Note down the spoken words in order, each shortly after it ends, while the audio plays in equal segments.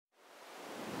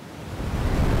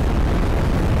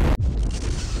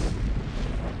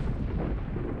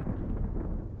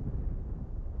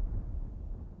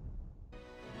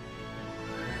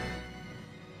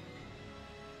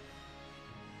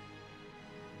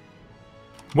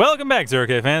Welcome back,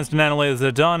 0K fans, to Llamadeus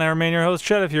the Dawn. I remain your host,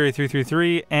 Shadow Fury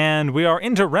 333, and we are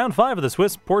into round 5 of the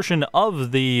Swiss portion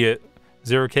of the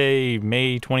 0K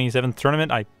May 27th tournament.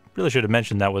 I really should have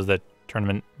mentioned that was the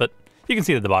tournament, but you can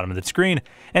see it at the bottom of the screen.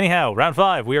 Anyhow, round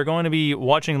 5, we are going to be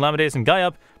watching Llamadeus and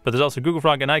gajop, but there's also Google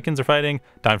Frog and Icons are fighting,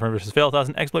 Dimefront versus Failtoss,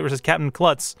 and Exploit versus Captain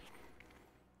Klutz.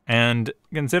 And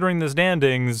considering the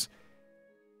standings,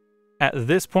 at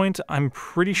this point, I'm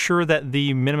pretty sure that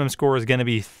the minimum score is going to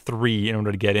be 3 in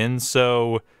order to get in,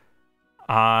 so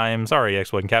I'm sorry,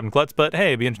 Exploit and Captain Klutz, but hey,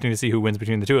 it'd be interesting to see who wins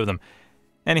between the two of them.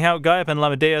 Anyhow, gajop and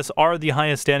Llamadeus are the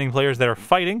highest standing players that are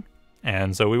fighting,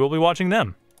 and so we will be watching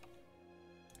them.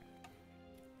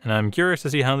 And I'm curious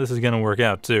to see how this is going to work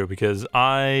out, too, because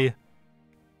I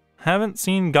haven't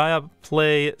seen gajop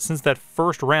play since that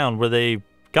first round where they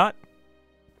got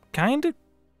kind of...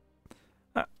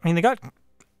 I mean, they got...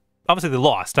 Obviously, they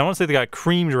lost. I don't want to say they got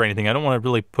creamed or anything. I don't want to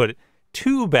really put it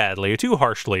too badly or too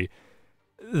harshly.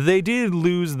 They did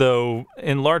lose, though,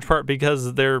 in large part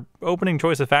because their opening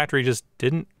choice of factory just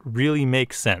didn't really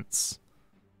make sense.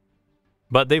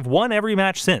 But they've won every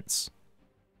match since.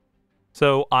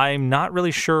 So I'm not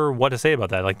really sure what to say about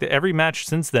that. Like, every match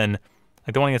since then,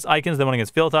 like, they won against Icons, they won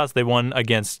against Failtoss, they won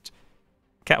against,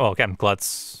 Captain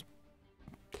Klutz.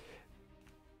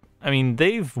 I mean,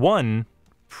 they've won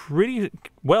pretty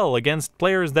well against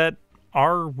players that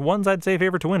are ones I'd say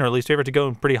favorite to win, or at least favorite to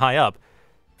go pretty high up.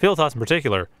 Failtoss in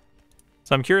particular.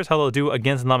 So I'm curious how they'll do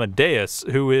against Llamadeus,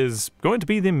 who is going to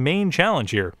be the main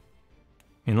challenge here.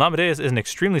 I mean, Llamadeus is an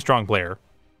extremely strong player,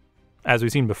 as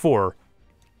we've seen before.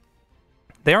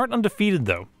 They aren't undefeated,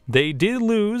 though. They did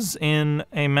lose in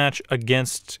a match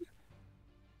against...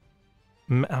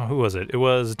 who was it? It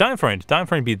was Dimefront.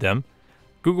 Dimefront beat them.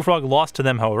 Google Frog lost to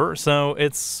them, however, so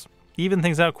it's even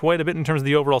things out quite a bit in terms of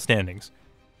the overall standings.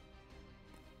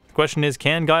 The question is,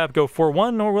 can gajop go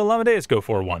 4-1, or will Llamadeus go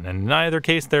 4-1? And in either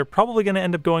case, they're probably going to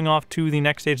end up going off to the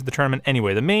next stage of the tournament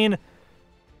anyway. The main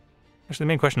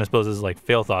question, I suppose, is like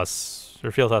Failtoss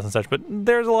and such, but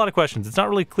there's a lot of questions. It's not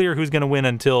really clear who's going to win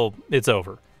until it's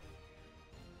over.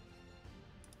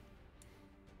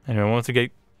 Anyway, once we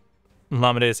get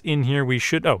Llamadeus in here, we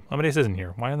should... Oh, Llamadeus isn't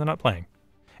here. Why are they not playing?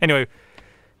 Anyway,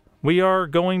 we are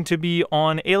going to be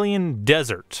on Alien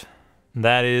Desert.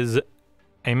 That is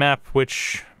a map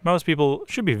which most people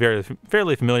should be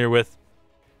fairly familiar with.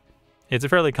 It's a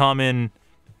fairly common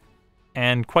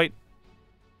and quite...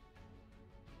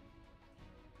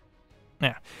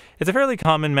 Yeah, it's a fairly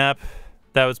common map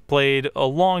that was played a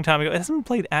long time ago. It hasn't been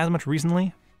played as much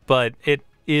recently, but it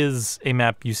is a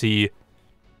map you see.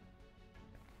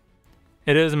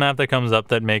 It is a map that comes up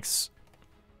that makes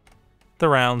the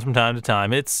rounds from time to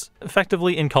time. It's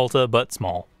effectively Inculta, but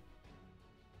small.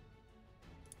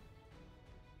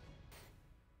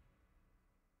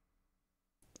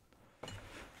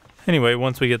 Anyway,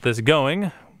 once we get this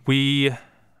going, I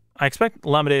expect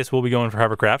Llamadeus will be going for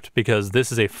Hovercraft because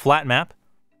this is a flat map.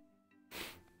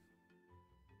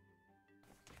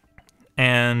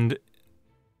 And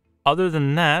other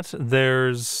than that,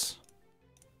 there's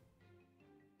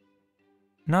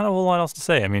not a whole lot else to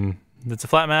say. I mean, it's a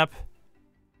flat map.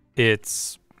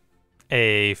 It's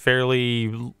a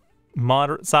fairly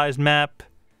moderate-sized map.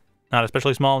 Not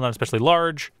especially small, not especially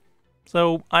large.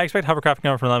 So I expect Hovercraft to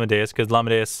come from Llamadeus because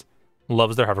Llamadeus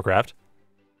loves their Hovercraft.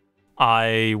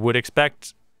 I would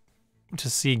expect to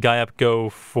see gajop go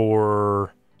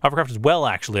for Hovercraft as well,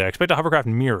 actually. I expect a Hovercraft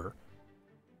mirror.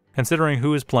 Considering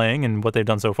who is playing and what they've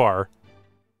done so far,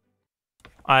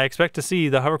 I expect to see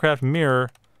the Hovercraft mirror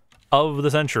of the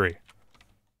century.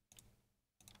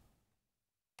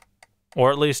 Or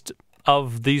at least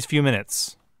of these few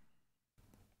minutes.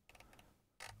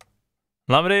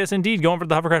 Llamadeus indeed going for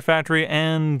the Hovercraft factory,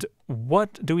 and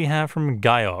what do we have from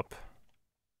gajop?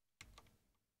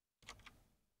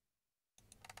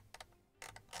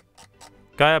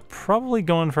 Gajop probably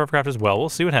going for Hovercraft as well. We'll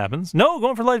see what happens. No,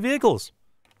 going for light vehicles.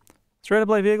 Straight up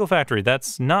light vehicle factory.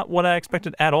 That's not what I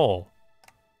expected at all.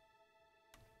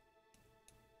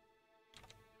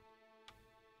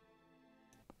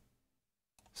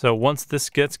 So once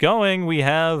this gets going, we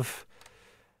have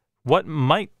what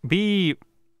might be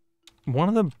one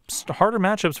of the harder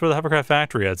matchups for the Hovercraft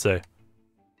factory, I'd say.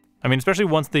 I mean, especially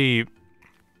once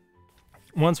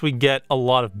we get a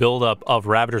lot of buildup of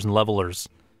Ravagers and Levelers,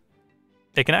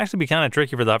 it can actually be kind of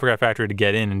tricky for the Hovercraft factory to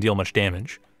get in and deal much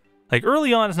damage. Like,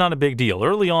 early on, it's not a big deal.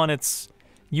 Early on, it's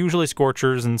usually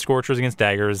Scorchers and Scorchers against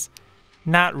Daggers.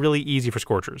 Not really easy for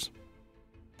Scorchers.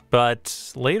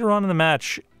 But later on in the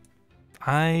match,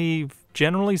 I've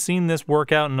generally seen this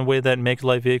work out in a way that makes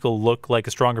Light Vehicle look like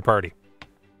a stronger party.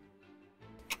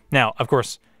 Now, of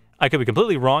course, I could be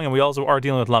completely wrong, and we also are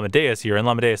dealing with Llamadeus here, and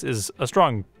Llamadeus is a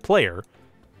strong player.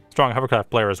 Strong Hovercraft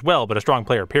player as well, but a strong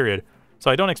player, period. So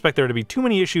I don't expect there to be too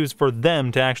many issues for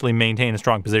them to actually maintain a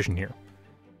strong position here.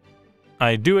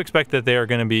 I do expect that they are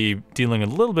going to be dealing a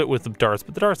little bit with the darts,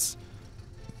 but the darts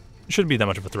shouldn't be that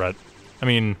much of a threat. I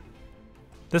mean,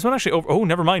 this one actually... Oh,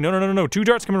 never mind. No. 2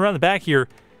 darts coming around the back here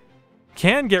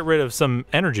can get rid of some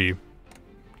energy.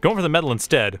 Going for the metal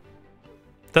instead.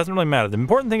 Doesn't really matter. The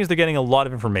important thing is they're getting a lot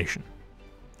of information.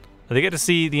 They get to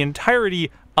see the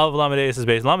entirety of Llamadeus'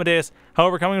 base. Llamadeus,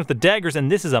 however, coming with the daggers,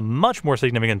 and this is a much more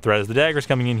significant threat as the daggers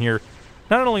coming in here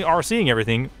not only are seeing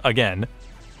everything again,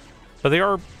 but they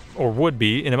are, or would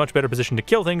be, in a much better position to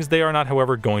kill things. They are not,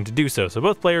 however, going to do so. So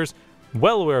both players,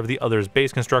 well aware of the other's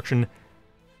base construction,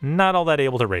 not all that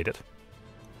able to raid it.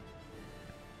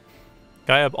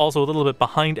 Gajop also a little bit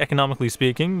behind economically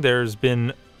speaking. There's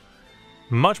been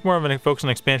much more of a focus on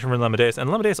expansion for Llamadeus, and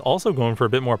Llamadeus also going for a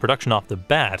bit more production off the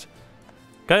bat.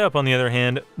 Gajop, on the other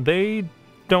hand, they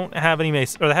don't have any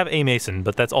mason, or they have a mason,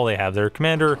 but that's all they have. Their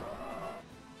commander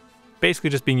basically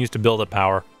just being used to build up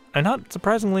power, and not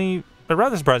surprisingly, but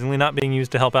rather surprisingly, not being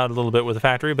used to help out a little bit with the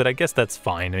factory, but I guess that's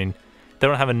fine. I mean, they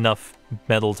don't have enough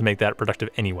metal to make that productive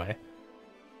anyway.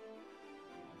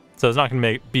 So it's not going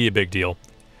to be a big deal.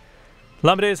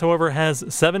 Llamadeus, however, has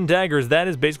 7 daggers. That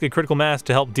is basically critical mass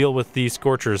to help deal with these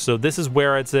Scorchers. So this is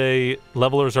where I'd say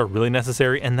levelers are really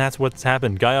necessary, and that's what's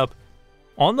happened. Gajop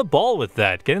on the ball with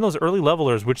that, getting those early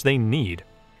levelers, which they need.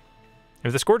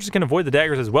 If the Scorchers can avoid the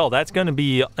daggers as well, that's going to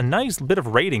be a nice bit of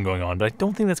raiding going on, but I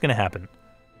don't think that's going to happen.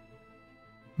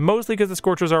 Mostly because the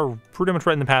Scorchers are pretty much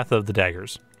right in the path of the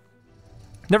daggers.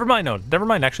 Never mind, no. Never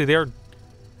mind, actually, they are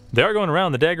going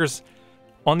around. The daggers,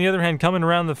 on the other hand, coming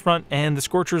around the front, and the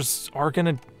Scorchers are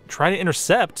going to try to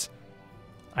intercept.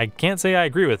 I can't say I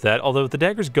agree with that, although if the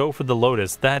daggers go for the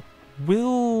Lotus, that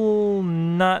will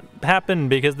not happen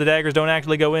because the daggers don't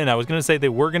actually go in. I was going to say they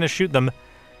were going to shoot them.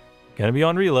 Going to be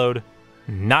on reload.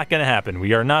 Not going to happen.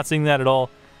 We are not seeing that at all.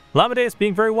 Llamadeus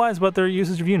being very wise about their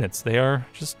usage of units. They're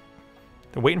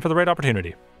waiting for the right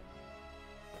opportunity.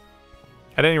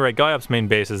 At any rate, Gajop's main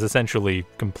base is essentially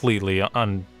completely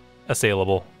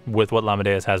unassailable with what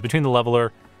Llamadeus has. Between the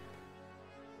leveler,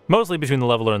 mostly between the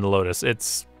leveler and the Lotus,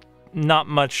 it's not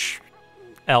much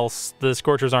else. The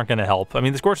Scorchers aren't going to help. I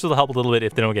mean, the Scorchers will help a little bit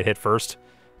if they don't get hit first,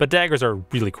 but daggers are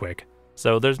really quick,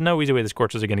 so there's no easy way the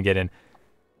Scorchers are going to get in.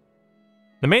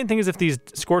 The main thing is if these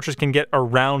Scorchers can get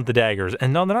around the daggers,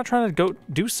 and no, they're not trying to go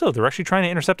do so. They're actually trying to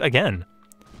intercept again.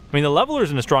 I mean, the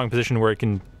leveler's in a strong position where it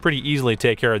can pretty easily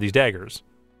take care of these daggers.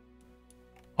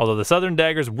 Although the southern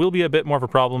daggers will be a bit more of a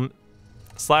problem.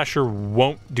 Slasher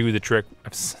won't do the trick.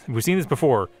 We've seen this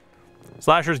before.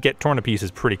 Slashers get torn to pieces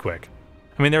pretty quick.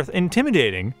 I mean, they're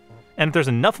intimidating, and if there's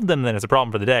enough of them, then it's a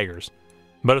problem for the daggers.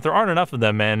 But if there aren't enough of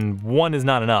them, and one is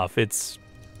not enough, it's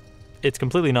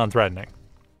completely non-threatening.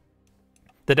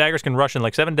 The daggers can rush in,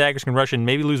 like 7 daggers can rush in,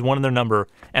 maybe lose 1 in their number,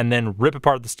 and then rip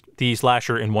apart the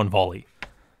slasher in 1 volley.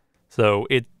 So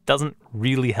it doesn't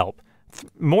really help.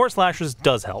 More slashers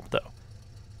does help, though.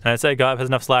 And I'd say Gajop has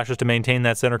enough slashers to maintain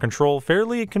that center control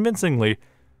fairly convincingly.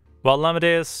 While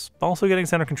Llamadeus also getting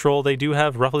center control, they do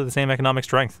have roughly the same economic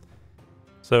strength.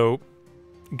 So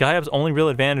Gajop's only real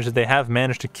advantage is they have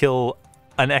managed to kill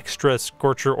an extra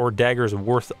Scorcher or dagger's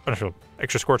worth,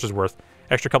 extra Scorcher's worth,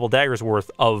 extra couple daggers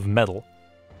worth of metal.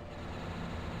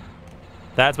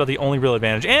 That's about the only real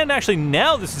advantage. And actually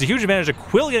now this is a huge advantage of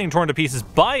Quill getting torn to pieces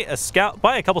by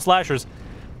a couple slashers.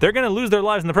 They're going to lose their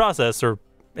lives in the process, or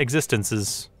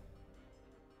existences.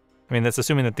 I mean, that's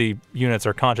assuming that the units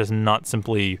are conscious and not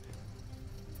simply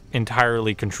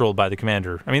entirely controlled by the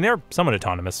commander. I mean, they're somewhat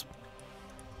autonomous.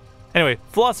 Anyway,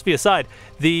 philosophy aside,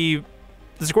 the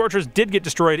Scorchers did get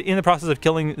destroyed in the process of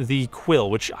killing the Quill,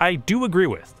 which I do agree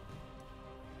with.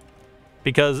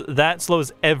 Because that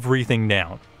slows everything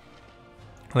down.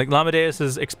 Like,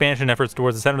 Llamadeus' expansion efforts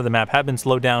towards the center of the map have been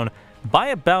slowed down by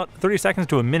about 30 seconds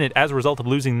to a minute as a result of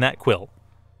losing that Quill.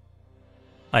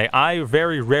 I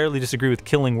very rarely disagree with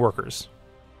killing workers.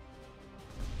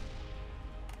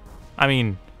 I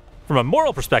mean, from a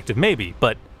moral perspective, maybe,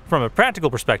 but from a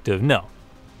practical perspective, no.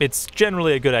 It's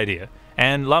generally a good idea.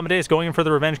 And Llamadeus going in for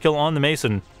the revenge kill on the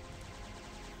Mason.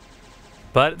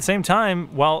 But at the same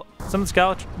time, while some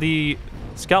of the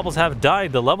scalpels have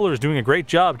died, the leveler is doing a great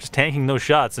job just tanking those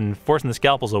shots and forcing the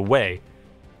scalpels away.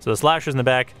 So the slashers in the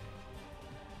back,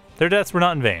 their deaths were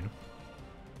not in vain.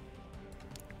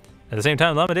 At the same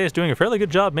time, Llamadeus is doing a fairly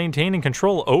good job maintaining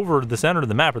control over the center of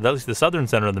the map, or at least the southern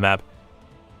center of the map.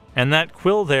 And that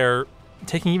Quill there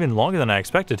taking even longer than I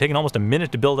expected, taking almost a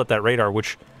minute to build up that radar,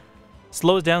 which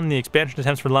slows down the expansion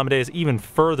attempts for Llamadeus even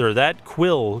further. That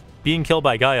Quill being killed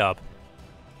by gajop,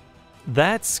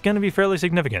 that's going to be fairly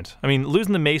significant. I mean,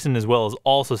 losing the Mason as well is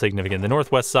also significant. The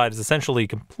northwest side is essentially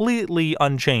completely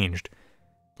unchanged.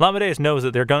 Llamadeus knows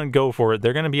that they're going to go for it.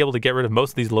 They're going to be able to get rid of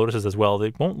most of these Lotuses as well.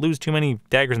 They won't lose too many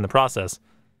daggers in the process.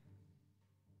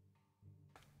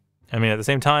 I mean, at the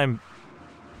same time,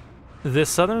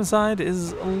 this southern side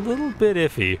is a little bit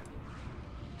iffy.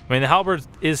 I mean, the halberd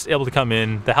is able to come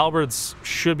in. The halberds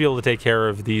should be able to take care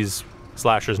of these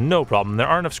slashers, no problem. There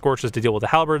aren't enough scorches to deal with the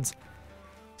halberds.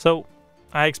 So,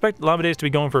 I expect Llamadeus to be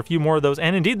going for a few more of those,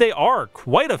 and indeed they are.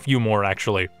 Quite a few more,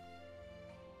 actually.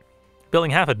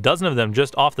 Building half a dozen of them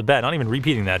just off the bat, not even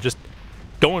repeating that, just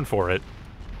going for it.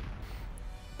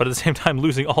 But at the same time,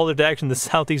 losing all their daggers in the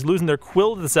southeast, losing their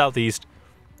Quill to the southeast,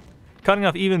 cutting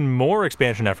off even more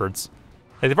expansion efforts.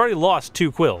 Like, they've already lost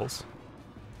 2 Quills.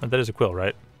 That is a Quill,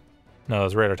 right? No, that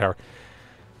was a radar tower.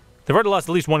 They've already lost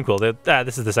at least 1 Quill.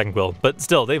 This is the second Quill. But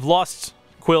still, they've lost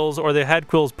Quills, or they had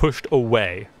Quills pushed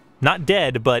away. Not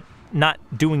dead, but not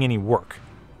doing any work.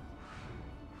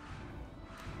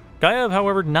 gajop,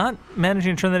 however, not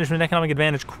managing to turn that into an economic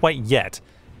advantage quite yet.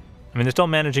 I mean, they're still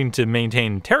managing to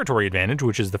maintain territory advantage,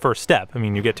 which is the first step. I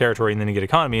mean, you get territory, and then you get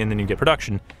economy, and then you get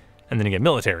production, and then you get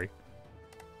military,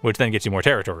 which then gets you more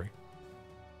territory.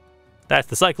 That's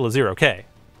the cycle of 0K.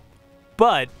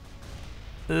 But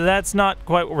that's not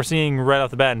quite what we're seeing right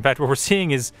off the bat. In fact, what we're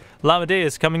seeing is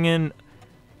Llamadeus coming in,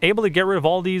 able to get rid of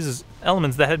all these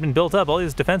elements that had been built up, all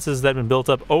these defenses that had been built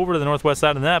up over to the northwest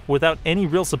side of the map without any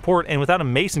real support and without a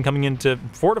Mason coming in to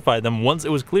fortify them once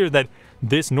it was clear that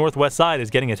this northwest side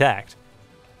is getting attacked.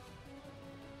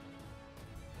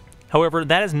 However,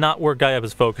 that is not where gajop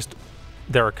has focused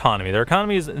their economy. Their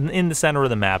economy is in the center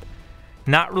of the map,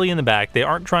 not really in the back. They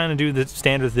aren't trying to do the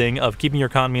standard thing of keeping your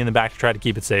economy in the back to try to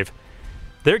keep it safe.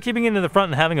 They're keeping it in the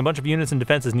front and having a bunch of units and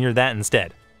defenses near that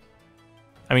instead.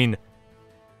 I mean,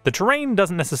 the terrain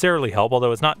doesn't necessarily help,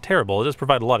 although it's not terrible. It does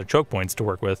provide a lot of choke points to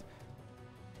work with.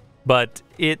 But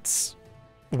it's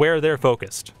where they're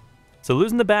focused. So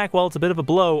losing the back, while it's a bit of a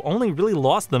blow, only really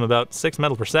lost them about 6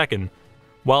 metal per second,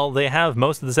 while they have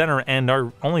most of the center and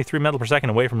are only 3 metal per second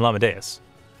away from Llamadeus.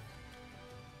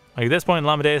 Like, at this point,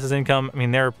 Llamadeus' income, I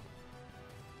mean, they're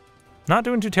not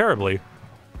doing too terribly.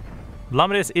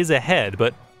 Llamadeus is ahead,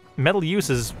 but metal use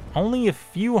is only a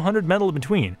few hundred metal in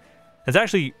between. It's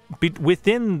actually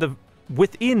within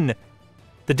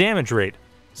the damage rate.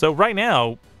 So right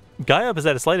now, gajop is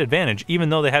at a slight advantage, even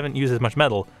though they haven't used as much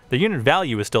metal. Their unit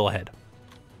value is still ahead.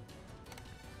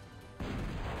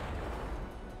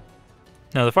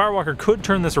 Now, the Firewalker could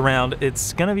turn this around.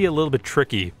 It's going to be a little bit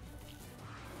tricky.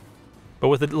 But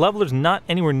with the levelers not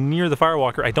anywhere near the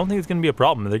Firewalker, I don't think it's going to be a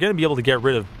problem. They're going to be able to get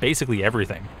rid of basically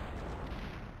everything.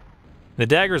 The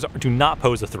daggers do not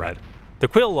pose a threat. The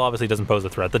Quill obviously doesn't pose a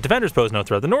threat. The defenders pose no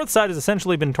threat. The north side has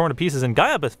essentially been torn to pieces, and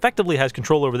gajop effectively has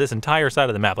control over this entire side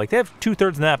of the map. Like, they have 2/3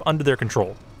 of the map under their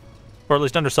control. Or at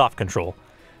least under soft control.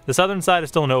 The southern side is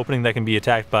still an opening that can be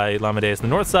attacked by Llamadeus. The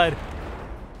north side,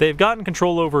 they've gotten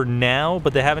control over now,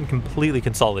 but they haven't completely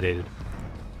consolidated.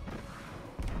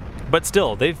 But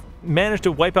still, they've managed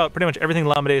to wipe out pretty much everything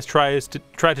Llamadeus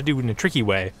tried to do in a tricky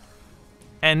way.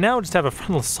 And now just have a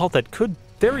frontal assault that could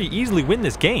very easily win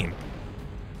this game.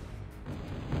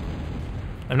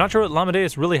 I'm not sure what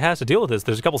Llamadeus really has to deal with this.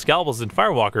 There's a couple Scalpels and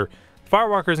Firewalker.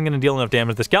 Firewalker isn't going to deal enough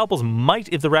damage. The Scalpels might,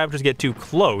 if the Ravagers get too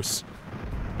close,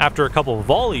 after a couple of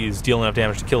volleys, deal enough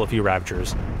damage to kill a few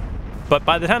Ravagers. But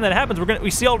by the time that happens, we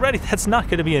see already that's not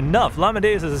going to be enough.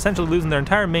 Llamadeus is essentially losing their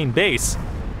entire main base.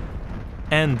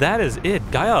 And that is it.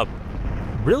 gajop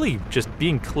really just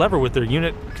being clever with their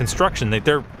unit construction.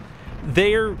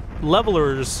 Their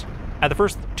levelers at the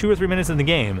first 2 or 3 minutes in the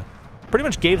game pretty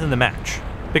much gave them the match.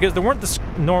 Because there weren't the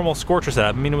normal Scorcher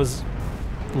setup. I mean, it was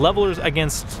levelers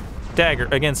against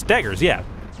daggers, yeah.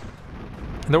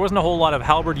 There wasn't a whole lot of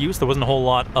halberd use. There wasn't a whole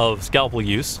lot of scalpel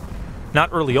use. Not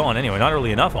early on, anyway. Not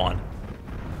early enough on.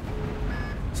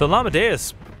 So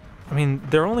Llamadeus, I mean,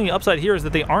 their only upside here is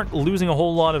that they aren't losing a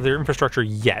whole lot of their infrastructure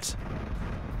yet.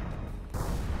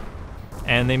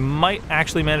 And they might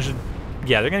actually manage to...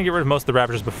 Yeah, they're going to get rid of most of the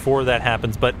Ravagers before that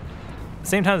happens, but at the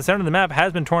same time, the center of the map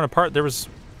has been torn apart. There was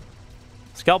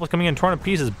Scalpels coming in torn to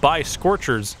pieces by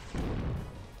Scorchers.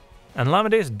 And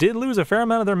Llamadeus did lose a fair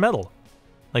amount of their metal.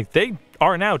 Like, they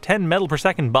are now 10 metal per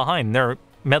second behind their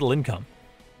metal income.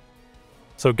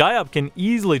 So gajop can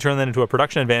easily turn that into a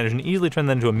production advantage and easily turn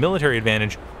that into a military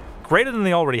advantage greater than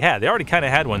they already had. They already kind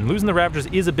of had one. Losing the Ravagers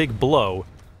is a big blow.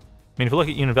 I mean, if you look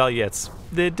at unit value,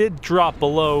 it did drop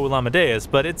below Llamadeus,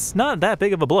 but it's not that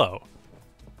big of a blow.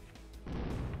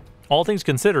 All things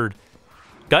considered,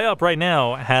 Gajop right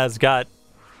now has got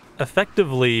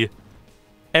effectively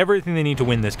everything they need to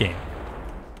win this game.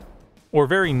 Or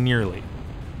very nearly.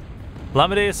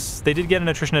 Llamadeus, they did get an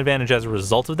attrition advantage as a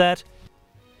result of that.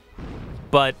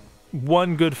 But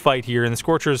one good fight here, and the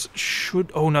Scorchers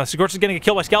should... Oh no, Scorchers getting a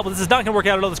kill by Scalpel. This is not going to work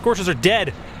out at all. The Scorchers are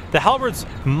dead. The Halberds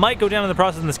might go down in the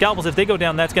process, and the Scalpels, if they go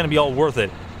down, that's going to be all worth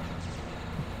it.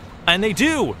 And they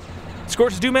do!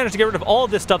 Scorchers do manage to get rid of all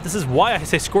of this stuff. This is why I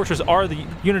say Scorchers are the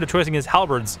unit of choice against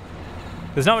Halberds.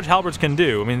 There's not much Halberds can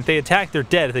do. I mean, if they attack, they're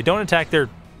dead. If they don't attack, they're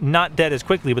not dead as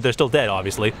quickly, but they're still dead,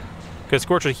 obviously. Because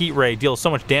Scorcher Heat Ray deals so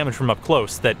much damage from up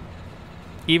close that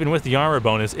even with the armor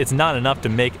bonus, it's not enough to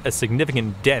make a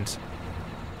significant dent.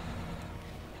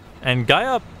 And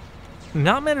Gajop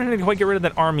not managing to quite get rid of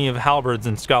that army of Halberds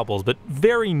and Scalpels, but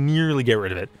very nearly get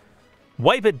rid of it.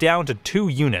 Wipe it down to 2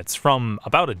 units from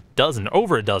about a dozen,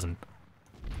 over a dozen.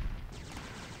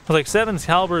 It was like 7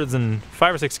 Halberds and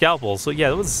 5 or 6 Scalpels, so yeah,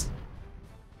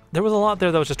 there was a lot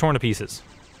there that was just torn to pieces.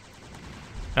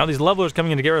 Now these levelers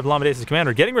coming in to get rid of Llamadeus'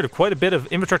 commander, getting rid of quite a bit of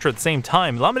infrastructure at the same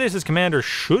time. Llamadeus' commander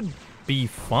should be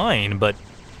fine, but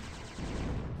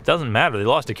it doesn't matter. They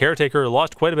lost a caretaker,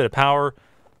 lost quite a bit of power.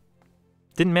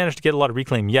 Didn't manage to get a lot of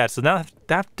reclaim yet, so now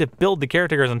they have to build the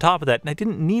caretakers on top of that, and I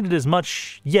didn't need it as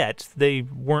much yet. They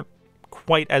weren't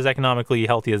quite as economically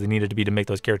healthy as they needed to be to make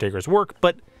those caretakers work,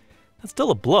 but that's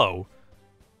still a blow.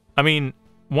 I mean,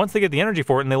 once they get the energy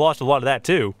for it, and they lost a lot of that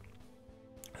too,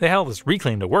 they have this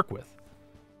reclaim to work with.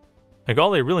 Like,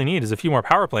 all they really need is a few more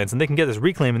power plants, and they can get this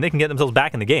reclaim, and they can get themselves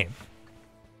back in the game.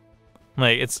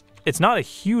 Like, it's not a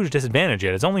huge disadvantage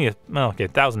yet. It's only a... Well, okay,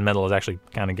 1,000 metal is actually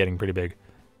kind of getting pretty big.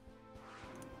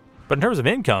 But in terms of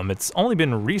income, it's only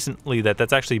been recently that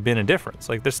that's actually been a difference.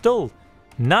 Like, there's still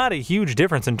not a huge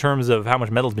difference in terms of how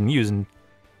much metal's been used, and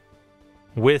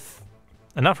with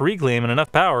enough reclaim and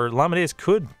enough power, Llamadeus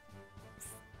could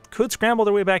scramble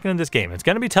their way back into this game. It's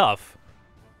going to be tough,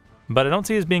 but I don't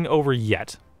see it as being over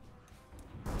yet.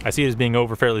 I see it as being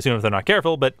over fairly soon if they're not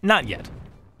careful, but not yet.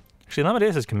 Actually,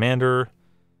 Llamadeus' commander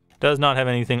does not have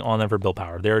anything on them for build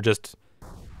power. They're just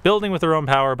building with their own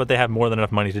power, but they have more than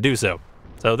enough money to do so.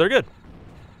 So they're good.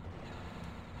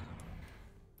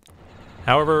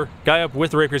 However, Gajop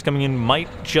with the Rapiers coming in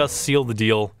might just seal the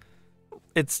deal.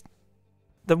 It's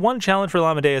the one challenge for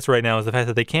Llamadeus right now is the fact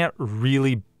that they can't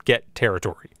really get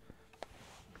territory.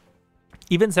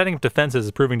 Even setting up defenses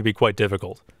is proving to be quite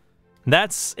difficult.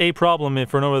 That's a problem if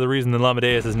for no other reason than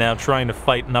Llamadeus is now trying to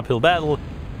fight an uphill battle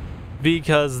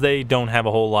because they don't have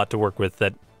a whole lot to work with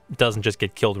that doesn't just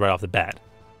get killed right off the bat.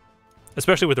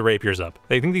 Especially with the Rapiers up.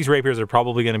 They think these Rapiers are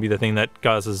probably going to be the thing that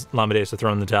causes Llamadeus to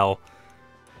throw in the towel.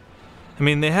 I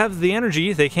mean, they have the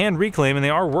energy, they can reclaim, and they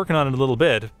are working on it a little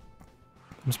bit.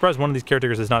 I'm surprised one of these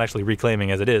caretakers is not actually reclaiming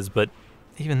as it is, but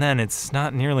even then, it's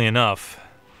not nearly enough.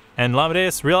 And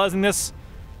Llamadeus, realizing this,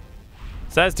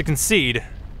 decides to concede.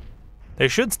 They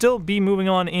should still be moving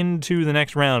on into the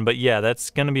next round, but yeah, that's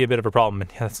going to be a bit of a problem. And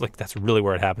yeah, that's really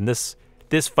where it happened. This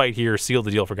fight here sealed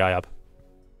the deal for Gajop.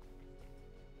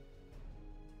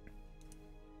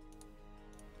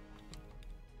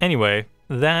 Anyway,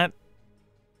 that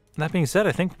being said,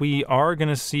 I think we are going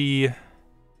to see...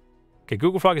 Okay,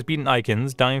 Google Frog has beaten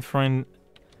Icons. Dying Friend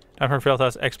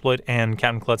Failtas Exploit and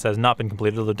Captain Klutz has not been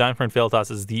completed, although Dying Friend Failtas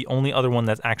is the only other one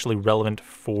that's actually relevant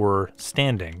for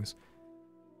standings.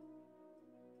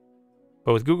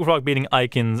 But with Google Frog beating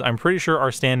Icons, I'm pretty sure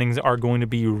our standings are going to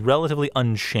be relatively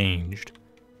unchanged.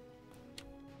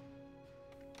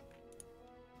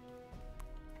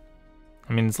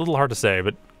 I mean, it's a little hard to say,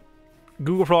 but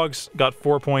Google Frog's got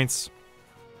 4 points.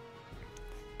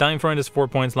 Dying Friend is 4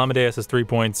 points. Llamadeus has 3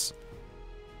 points.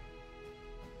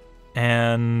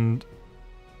 And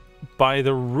by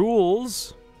the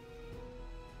rules,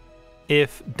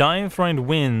 if Dying Friend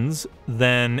wins,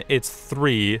 then it's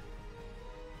 3.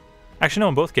 Actually, no,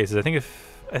 in both cases. I think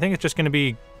it's just going to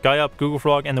be Gajop, Google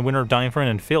Frog, and the winner of Dying Friend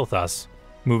and Failtas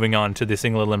moving on to the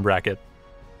single limb bracket.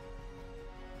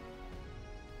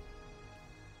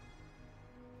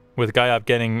 With Gajop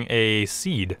getting a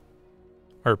seed.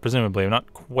 Or presumably, I'm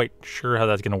not quite sure how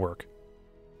that's going to work.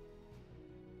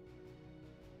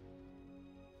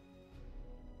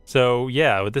 So,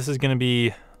 yeah, this is going to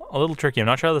be a little tricky. I'm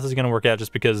not sure how this is going to work out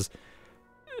just because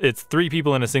it's 3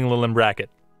 people in a single limb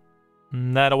bracket.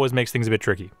 And that always makes things a bit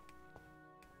tricky.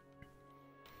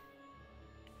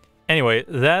 Anyway,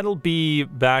 that'll be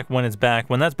back when it's back.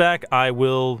 When that's back, I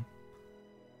will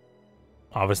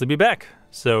obviously be back.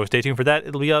 So stay tuned for that.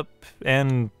 It'll be up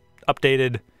and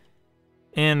updated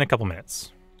in a couple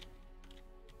minutes.